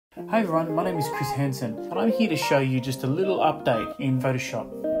Hi everyone, my name is Chris Hansen and I'm here to show you just a little update in Photoshop.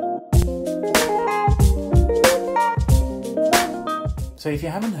 So if you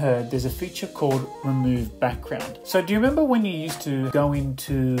haven't heard, there's a feature called Remove Background. So do you remember when you used to go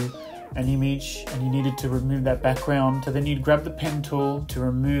into an image and you needed to remove that background? So then you'd grab the pen tool to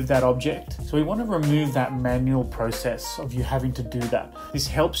remove that object. So we want to remove that manual process of you having to do that. This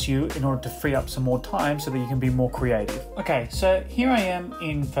helps you in order to free up some more time so that you can be more creative. Okay, so here I am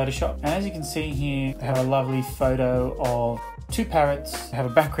in Photoshop, and as you can see here, I have a lovely photo of two parrots. I have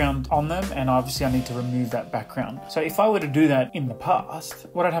a background on them, and obviously I need to remove that background. So if I were to do that in the past,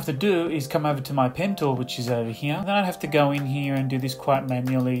 what I'd have to do is come over to my pen tool, which is over here. Then I'd have to go in here and do this quite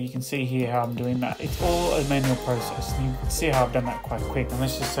manually. You can see here how I'm doing that. It's all a manual process. You can see how I've done that quite quick. And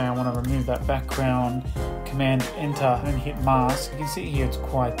let's just say I want to remove that background, Command Enter and hit mask. You can see here it's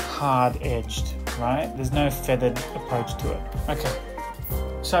quite hard edged, right? There's no feathered approach to it. Okay.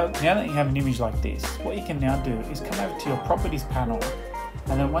 So now that you have an image like this, what you can now do is come over to your properties panel,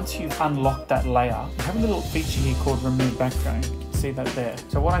 and then once you've unlocked that layer, you have a little feature here called Remove Background. You can see that there.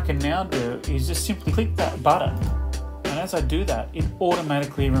 So what I can now do is just simply click that button, and as I do that, it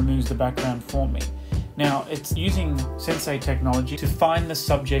automatically removes the background for me. Now it's using Sensei technology to find the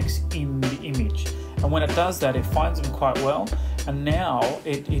subjects in the image, and when it does that, it finds them quite well, and now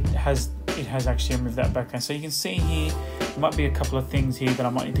it has actually removed that background. So you can see here, there might be a couple of things here that I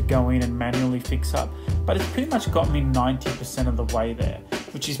might need to go in and manually fix up, but it's pretty much got me 90% of the way there,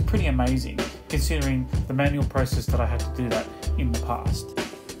 which is pretty amazing considering the manual process that I had to do that in the past.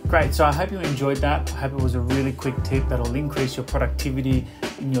 Great, so I hope you enjoyed that. I hope it was a really quick tip that'll increase your productivity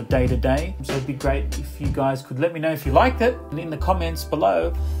in your day-to-day. So it'd be great if you guys could let me know if you liked it, and in the comments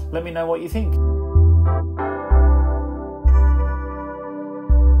below, let me know what you think.